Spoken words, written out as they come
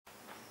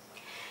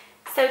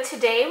So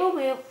today we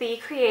will be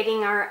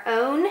creating our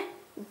own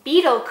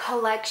beetle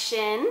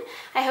collection.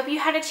 I hope you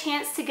had a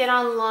chance to get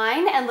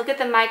online and look at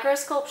the micro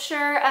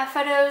sculpture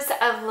photos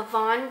of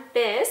Levon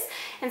Biss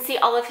and see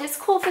all of his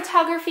cool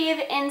photography of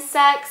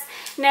insects.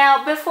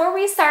 Now, before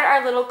we start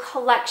our little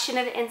collection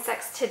of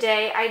insects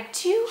today, I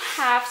do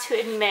have to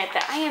admit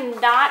that I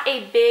am not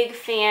a big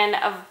fan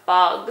of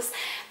bugs.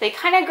 They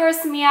kind of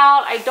gross me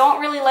out. I don't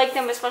really like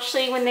them,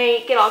 especially when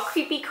they get all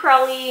creepy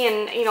crawly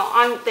and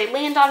they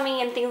land on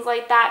me and things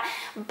like that.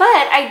 But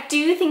I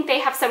do think they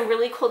have some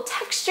really cool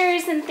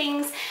textures and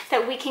things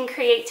that we can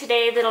create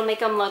today that'll make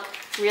them look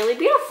really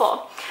beautiful.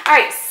 All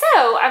right,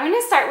 so I'm going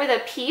to start with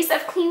a piece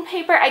of clean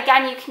paper.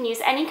 Again, you can use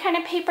any kind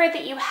of paper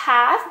that you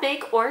have,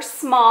 big or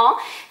small.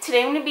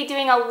 Today I'm going to be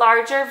doing a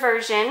larger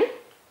version.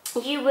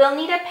 You will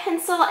need a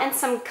pencil and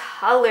some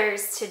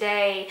colors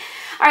today.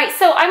 All right,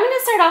 so I'm going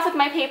to start off with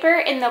my paper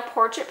in the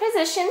portrait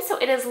position, so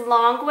it is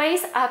long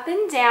ways up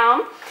and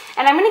down.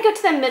 And I'm going to go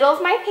to the middle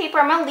of my paper.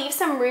 I'm going to leave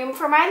some room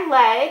for my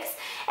legs.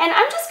 And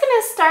I'm just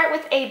going to start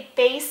with a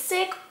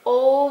basic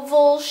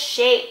oval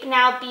shape.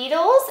 Now,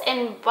 beetles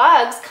and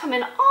bugs come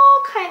in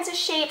all kinds of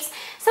shapes,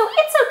 so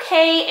it's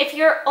okay if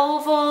your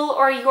oval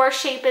or your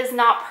shape is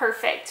not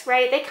perfect,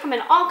 right? They come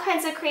in all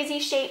kinds of crazy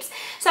shapes.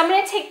 So I'm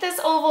going to take this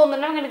oval and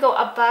then I'm going to go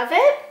above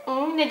it.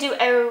 I'm going to do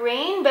a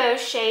rainbow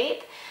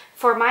shape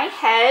for my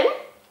head.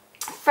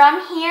 From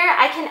here,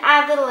 I can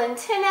add little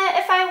antenna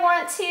if I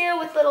want to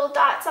with little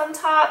dots on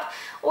top,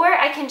 or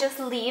I can just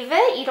leave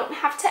it. You don't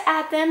have to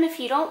add them if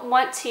you don't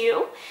want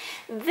to.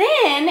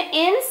 Then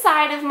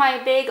inside of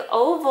my big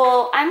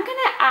oval, I'm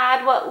gonna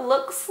add what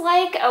looks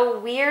like a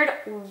weird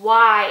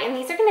Y, and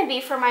these are gonna be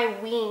for my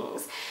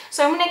wings.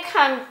 So I'm gonna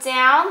come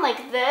down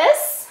like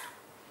this.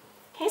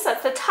 Okay, so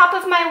that's the top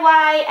of my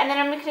Y, and then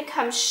I'm gonna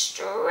come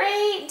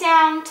straight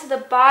down to the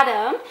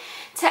bottom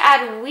to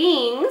add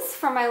wings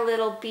for my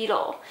little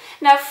beetle.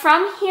 Now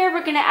from here,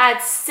 we're gonna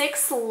add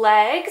 6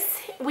 legs.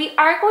 We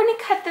are going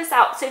to cut this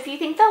out, so if you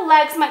think the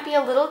legs might be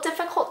a little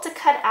difficult to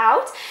cut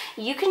out,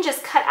 you can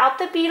just cut out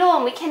the beetle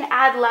and we can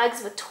add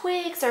legs with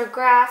twigs or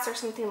grass or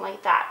something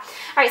like that.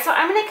 All right, so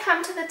I'm gonna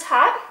come to the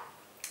top.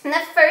 And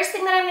the first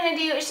thing that I'm gonna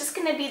do is just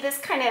gonna be this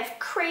kind of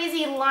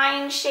crazy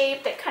line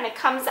shape that kind of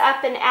comes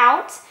up and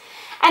out.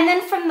 And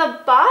then from the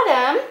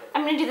bottom,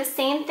 I'm gonna do the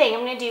same thing.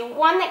 I'm gonna do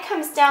one that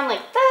comes down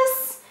like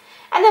this,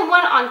 and then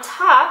one on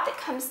top that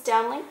comes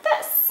down like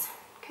this.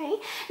 Okay.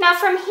 Now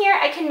from here,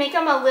 I can make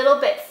them a little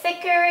bit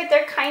thicker.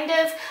 They're kind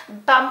of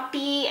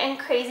bumpy and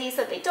crazy,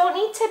 so they don't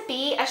need to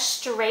be a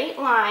straight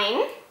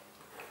line.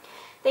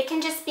 They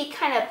can just be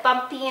kind of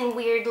bumpy and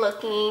weird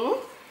looking.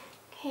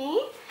 Okay.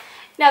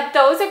 Now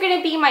those are going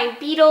to be my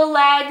beetle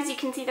legs. You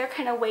can see they're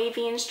kind of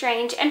wavy and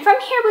strange. And from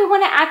here we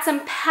want to add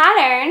some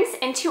patterns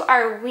into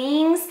our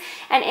wings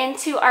and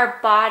into our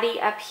body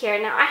up here.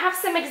 Now I have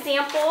some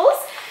examples.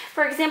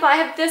 For example, I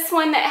have this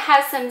one that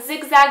has some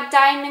zigzag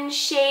diamond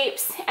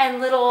shapes and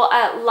little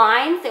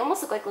lines. They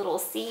almost look like little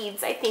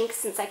seeds, I think,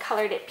 since I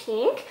colored it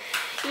pink.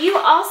 You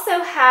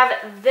also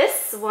have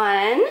this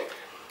one,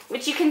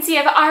 which you can see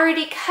I've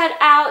already cut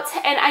out,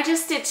 and I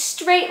just did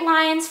straight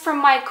lines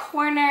from my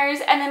corners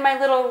and then my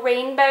little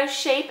rainbow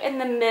shape in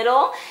the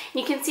middle.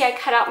 You can see I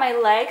cut out my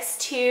legs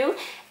too,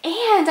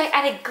 and I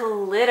added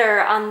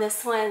glitter on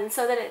this one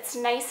so that it's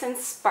nice and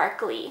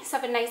sparkly. So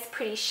I have a nice,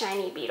 pretty,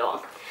 shiny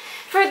beetle.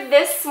 For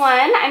this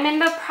one, I'm in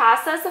the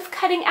process of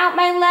cutting out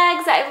my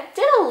legs. I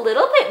did a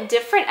little bit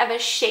different of a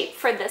shape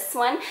for this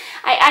one.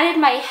 I added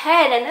my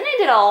head and then I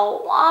did a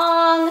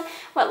long,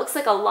 what looks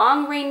like a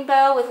long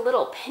rainbow with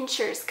little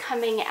pinchers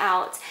coming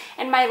out.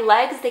 And my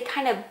legs, they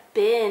kind of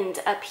bend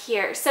up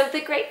here. So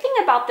the great thing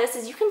about this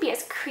is you can be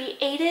as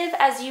creative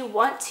as you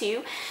want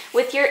to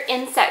with your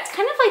insects,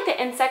 kind of like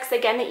the insects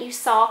again that you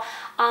saw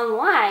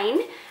online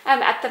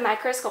at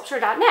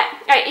themicrosculpture.net.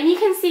 All right, and you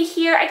can see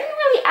here, I didn't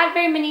really add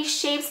very many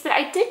shapes, but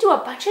I did do a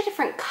bunch of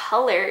different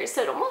colors,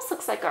 so it almost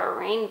looks like a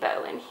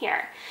rainbow in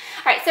here.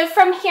 All right, so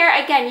from here,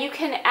 again, you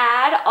can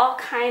add all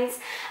kinds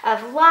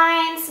of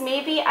lines.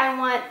 Maybe I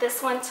want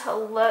this one to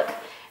look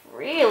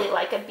really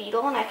like a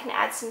beetle, and I can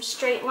add some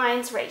straight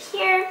lines right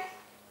here.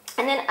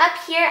 And then up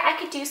here, I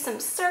could do some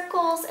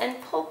circles and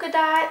polka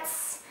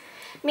dots.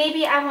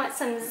 Maybe I want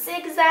some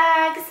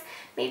zigzags.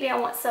 Maybe I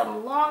want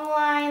some long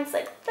lines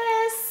like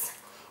this,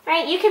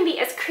 right? You can be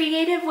as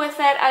creative with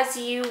it as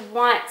you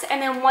want.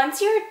 And then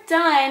once you're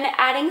done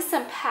adding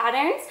some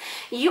patterns,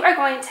 you are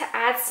going to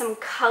add some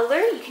color.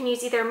 You can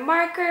use either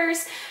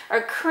markers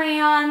or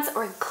crayons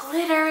or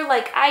glitter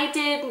like I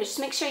did. Just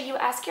make sure you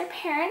ask your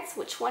parents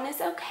which one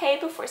is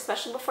okay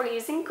especially before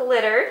using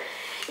glitter.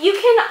 You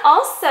can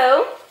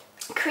also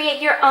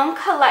create your own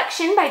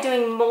collection by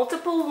doing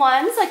multiple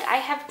ones like I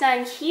have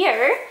done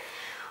here.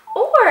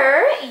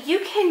 Or you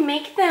can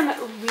make them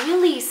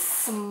really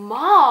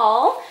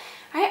small,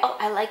 right? Oh,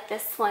 I like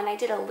this one. I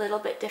did a little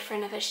bit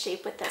different of a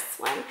shape with this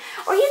one.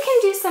 Or you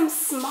can do some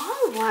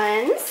small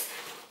ones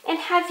and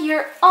have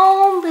your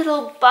own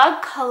little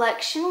bug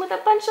collection with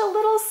a bunch of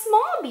little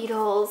small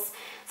beetles.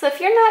 So if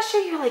you're not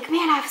sure, you're like,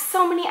 man, I have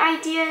so many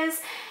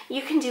ideas.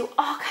 You can do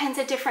all kinds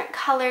of different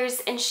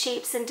colors and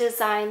shapes and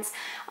designs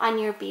on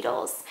your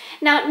Beetles.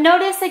 Now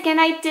notice again,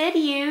 I did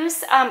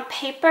use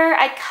paper.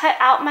 I cut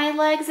out my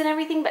legs and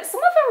everything, but some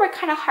of them were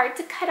kind of hard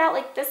to cut out,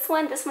 like this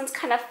one. This one's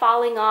kind of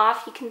falling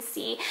off, you can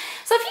see.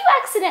 So if you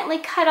accidentally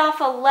cut off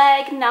a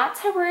leg, not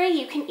to worry,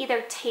 you can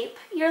either tape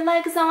your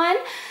legs on,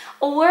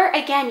 or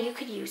again, you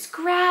could use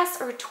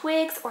grass or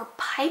twigs or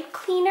pipe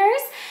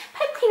cleaners.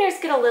 Pipe cleaners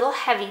get a little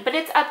heavy, but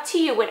it's up to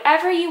you,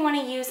 whatever you want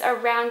to use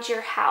around your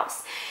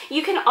house.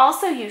 You can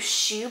also use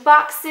shoe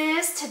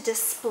boxes to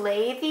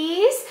display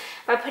these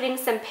by putting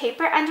some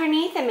paper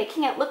underneath and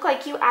making it look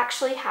like you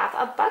actually have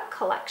a bug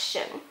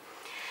collection.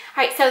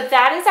 All right, so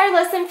that is our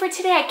lesson for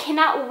today. I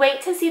cannot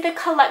wait to see the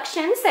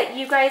collections that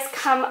you guys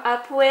come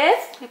up with.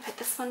 Let me put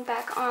this one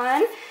back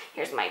on.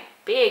 Here's my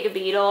big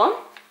Beetle.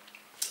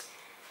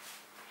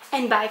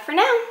 And bye for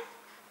now.